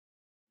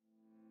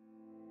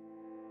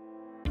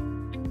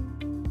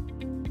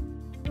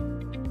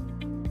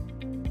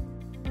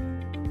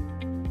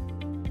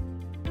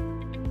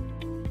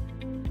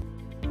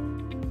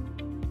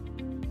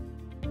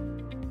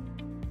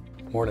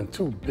More than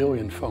 2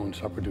 billion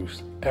phones are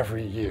produced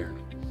every year.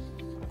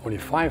 Only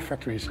 5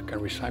 factories can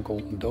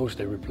recycle those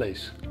they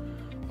replace,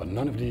 but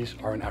none of these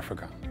are in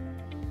Africa.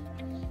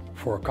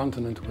 For a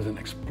continent with an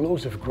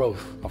explosive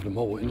growth of the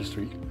mobile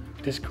industry,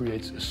 this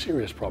creates a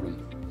serious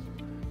problem.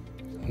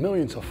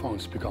 Millions of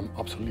phones become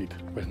obsolete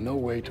with no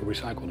way to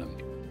recycle them.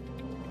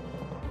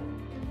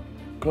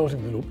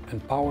 Closing the Loop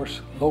empowers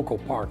local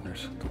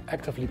partners to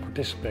actively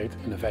participate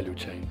in the value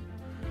chain.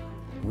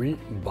 We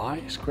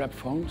buy scrap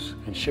phones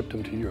and ship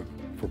them to Europe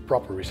for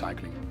proper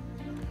recycling.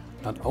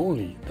 Not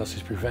only does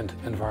this prevent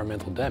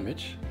environmental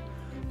damage,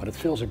 but it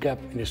fills a gap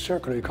in the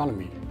circular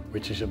economy,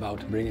 which is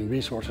about bringing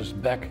resources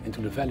back into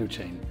the value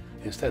chain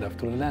instead of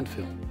to the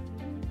landfill.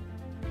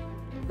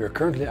 We are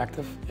currently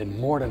active in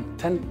more than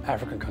 10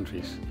 African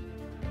countries,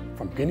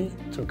 from Guinea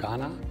to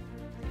Ghana,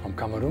 from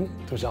Cameroon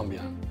to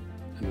Zambia,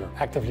 and we are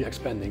actively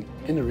expanding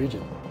in the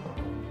region.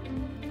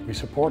 We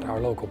support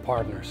our local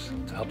partners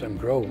to help them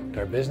grow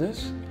their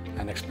business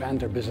and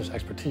expand their business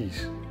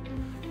expertise.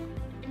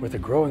 With a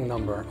growing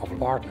number of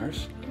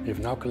partners, we have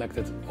now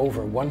collected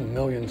over 1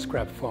 million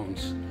scrap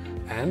phones,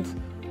 and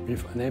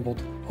we've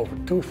enabled over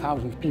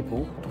 2,000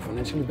 people to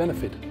financially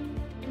benefit.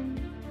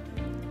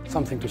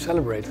 Something to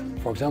celebrate.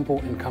 For example,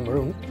 in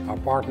Cameroon, our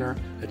partner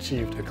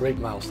achieved a great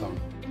milestone.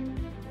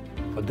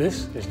 But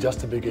this is just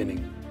the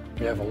beginning.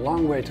 We have a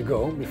long way to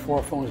go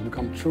before phones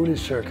become truly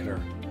circular.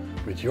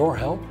 With your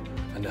help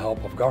and the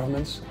help of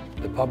governments,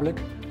 the public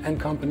and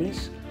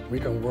companies,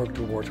 we can work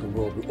towards a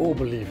world we all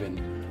believe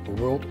in. A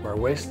world where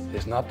waste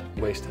is not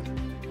wasted.